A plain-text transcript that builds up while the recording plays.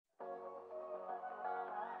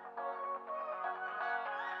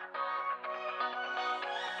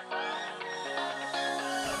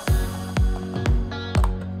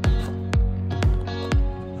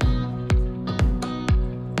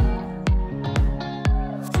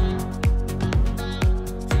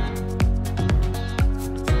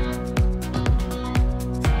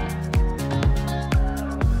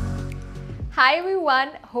Hi everyone,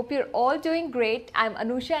 hope you're all doing great. I'm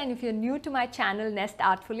Anusha, and if you're new to my channel Nest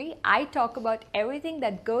Artfully, I talk about everything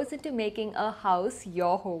that goes into making a house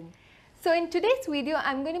your home. So in today's video,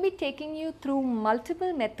 I'm going to be taking you through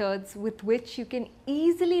multiple methods with which you can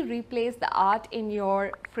easily replace the art in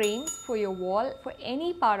your frames for your wall for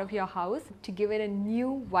any part of your house to give it a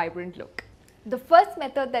new vibrant look. The first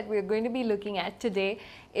method that we're going to be looking at today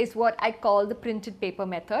is what I call the printed paper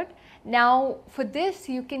method. Now for this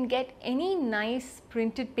you can get any nice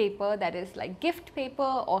printed paper that is like gift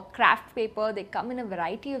paper or craft paper. They come in a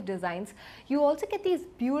variety of designs. You also get these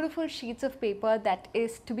beautiful sheets of paper that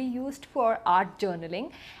is to be used for art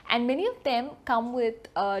journaling, and many of them come with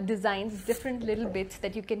designs, different little bits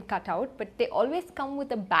that you can cut out, but they always come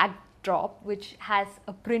with a backdrop which has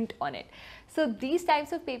a print on it. So these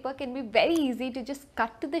types of paper can be very easy to just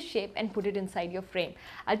cut to the shape and put it inside your frame.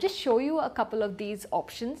 I'll just show you a couple of these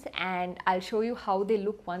options and I'll show you how they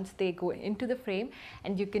look once they go into the frame,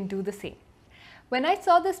 and you can do the same. When I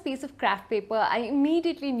saw this piece of craft paper, I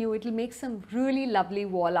immediately knew it will make some really lovely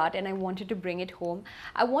wall art, and I wanted to bring it home.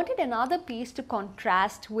 I wanted another piece to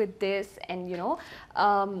contrast with this and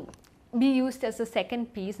be used as a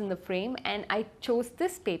second piece in the frame, and I chose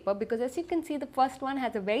this paper because, as you can see, the first one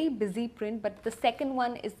has a very busy print, but the second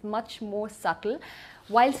one is much more subtle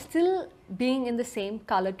while still being in the same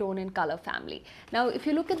color tone and color family. Now if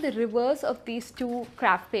you look at the reverse of these two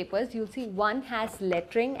craft papers, you'll see one has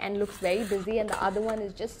lettering and looks very busy, and the other one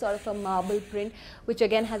is just sort of a marble print which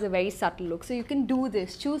again has a very subtle look. So you can do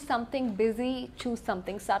this, choose something busy, choose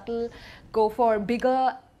something subtle, go for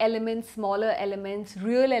bigger elements, smaller elements,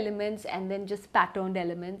 real elements, and then just patterned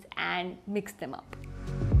elements and mix them up.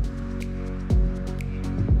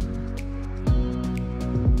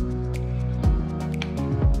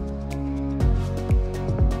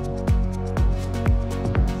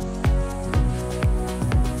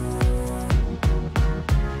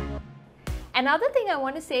 Another thing I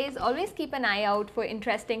want to say is always keep an eye out for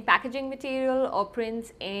interesting packaging material or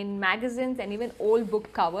prints in magazines and even old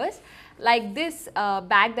book covers. Like this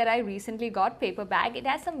bag that I recently got, paper bag, it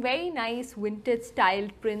has some very nice vintage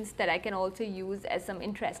styled prints that I can also use as some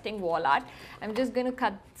interesting wall art. I'm just going to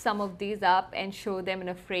cut some of these up and show them in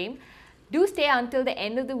a frame. Do stay until the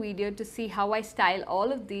end of the video to see how I style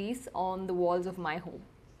all of these on the walls of my home.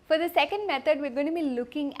 For the second method, we're going to be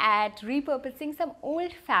looking at repurposing some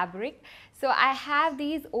old fabric. So I have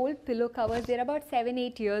these old pillow covers. They're about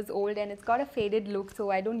 7-8 years old and it's got a faded look, so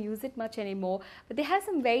I don't use it much anymore. But they have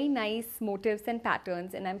some very nice motifs and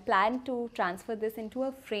patterns, and I'm planning to transfer this into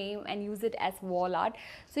a frame and use it as wall art.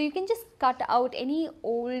 So you can just cut out any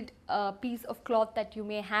old piece of cloth that you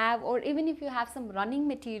may have, or even if you have some running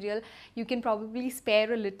material, you can probably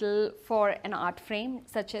spare a little for an art frame,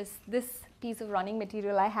 such as this piece of running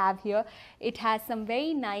material I have here. It has some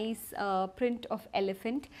very nice print of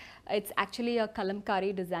elephant. It's actually a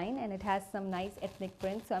kalamkari design and it has some nice ethnic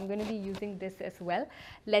prints, so I'm going to be using this as well.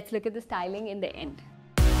 Let's look at the styling in the end.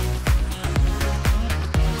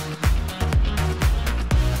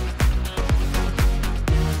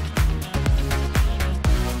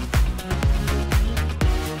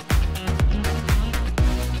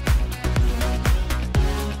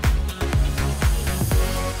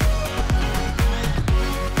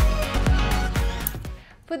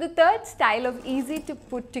 For the third style of easy to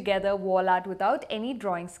put together wall art without any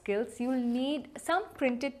drawing skills, you'll need some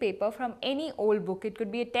printed paper from any old book. It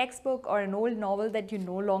could be a textbook or an old novel that you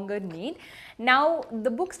no longer need. Now the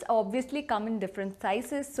books obviously come in different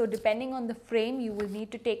sizes, so depending on the frame you will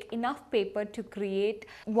need to take enough paper to create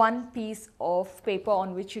one piece of paper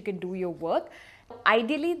on which you can do your work.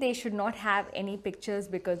 Ideally they should not have any pictures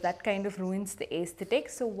because that kind of ruins the aesthetic.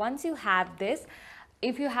 So once you have this,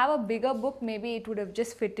 if you have a bigger book, maybe it would have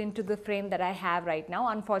just fit into the frame that I have right now.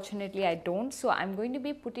 Unfortunately, I don't. So I'm going to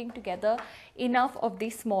be putting together enough of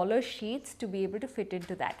these smaller sheets to be able to fit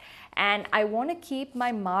into that. And I want to keep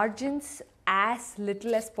my margins as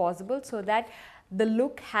little as possible so that the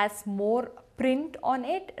look has more print on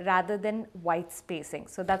it rather than white spacing.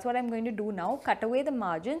 So that's what I'm going to do now. Cut away the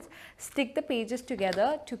margins, stick the pages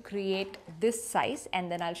together to create this size,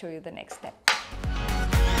 and then I'll show you the next step.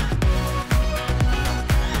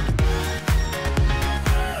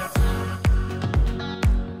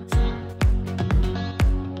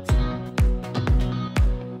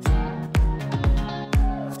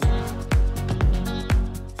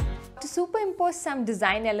 Superimpose some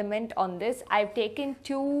design element on this, I've taken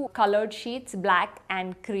two colored sheets, black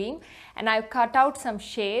and cream, and I've cut out some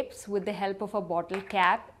shapes with the help of a bottle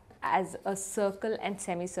cap as a circle and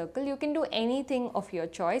semicircle. You can do anything of your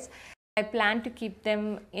choice. I plan to keep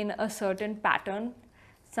them in a certain pattern.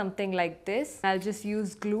 something like this. I'll just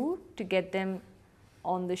use glue to get them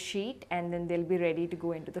on the sheet, and then they'll be ready to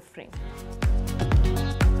go into the frame.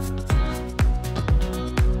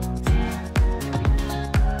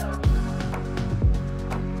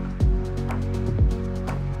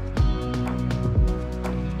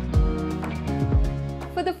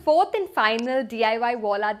 For the fourth and final DIY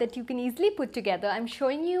wall art that you can easily put together, I'm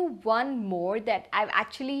showing you one more that I've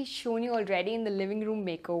actually shown you already in the living room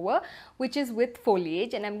makeover, which is with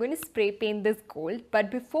foliage, and I'm going to spray paint this gold.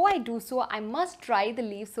 But before I do so, I must dry the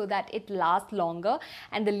leaf so that it lasts longer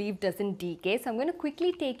and the leaf doesn't decay. So I'm going to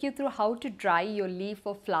quickly take you through how to dry your leaf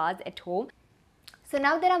or flowers at home. So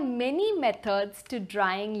now there are many methods to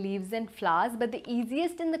drying leaves and flowers, but the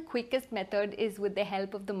easiest and the quickest method is with the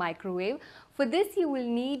help of the microwave. For this you will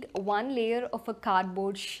need one layer of a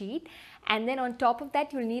cardboard sheet, and then on top of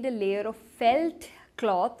that you'll need a layer of felt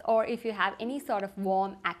cloth, or if you have any sort of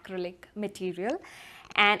warm acrylic material.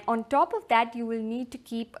 And on top of that you will need to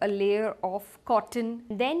keep a layer of cotton.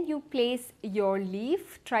 Then you place your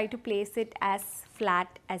leaf, try to place it as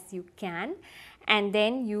flat as you can, and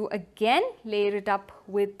then you again layer it up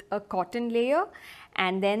with a cotton layer,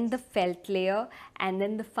 and then the felt layer, and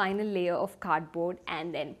then the final layer of cardboard,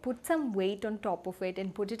 and then put some weight on top of it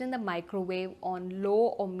and put it in the microwave on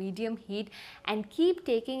low or medium heat, and keep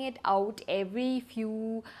taking it out every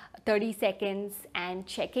few 30 seconds and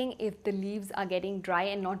checking if the leaves are getting dry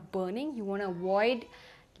and not burning. You want to avoid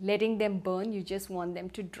letting them burn, you just want them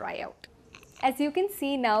to dry out. As you can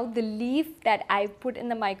see now, the leaf that I put in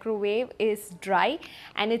the microwave is dry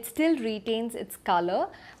and it still retains its color.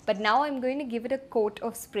 But now I'm going to give it a coat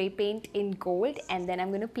of spray paint in gold, and then I'm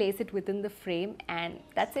going to place it within the frame, and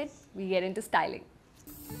that's it. We get into styling.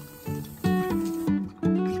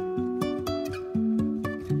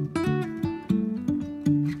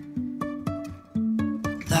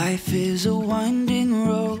 Life is a winding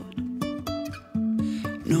road,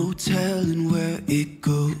 no telling where it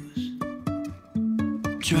goes.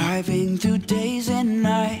 Driving through days and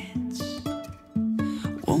nights,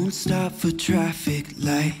 won't stop for traffic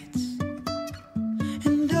lights.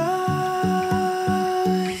 And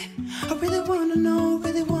I really wanna know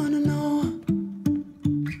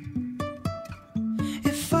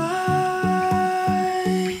if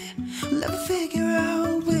I will ever figure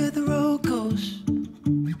out where the road goes.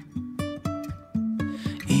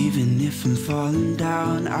 Even if I'm falling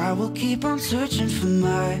down, I will keep on searching for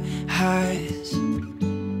my highs.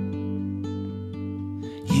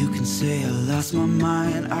 Say I lost my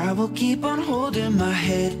mind, I will keep on holding my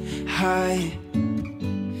head high,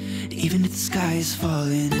 even if the sky is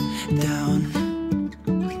falling down.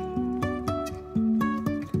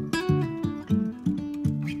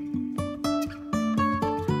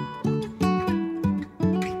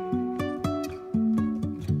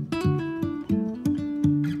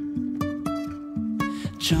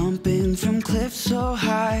 Jumping from cliffs so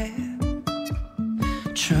high,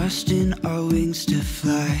 trusting our wings to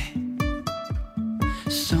fly.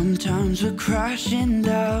 Sometimes we're crashing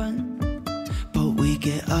down, but we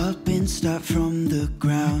get up and start from the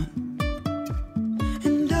ground.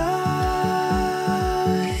 And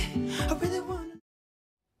I really want.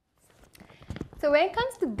 So when it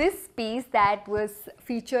comes to this piece that was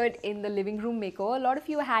featured in the living room makeover, a lot of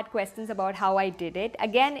you had questions about how I did it.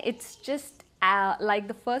 Again, it's just like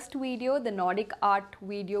the first video, the Nordic art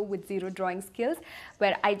video with zero drawing skills,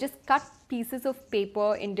 where I just cut pieces of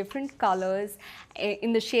paper in different colors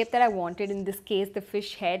in the shape that I wanted, in this case the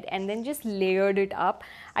fish head, and then just layered it up.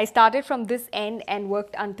 I started from this end and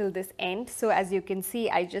worked until this end. So as you can see,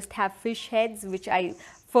 I just have fish heads which I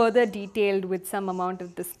further detailed with some amount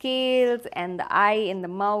of the scales and the eye and the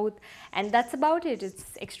mouth, and that's about it.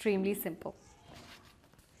 It's extremely simple.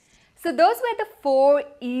 So those were the 4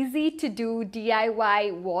 easy to do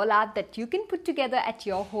DIY wall art that you can put together at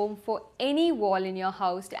your home for any wall in your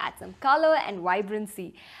house to add some color and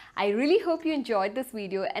vibrancy. I really hope you enjoyed this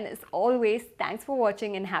video, and as always, thanks for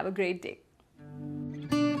watching and have a great day.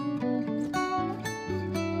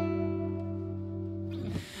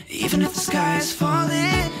 Even if the sky is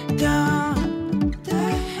falling down,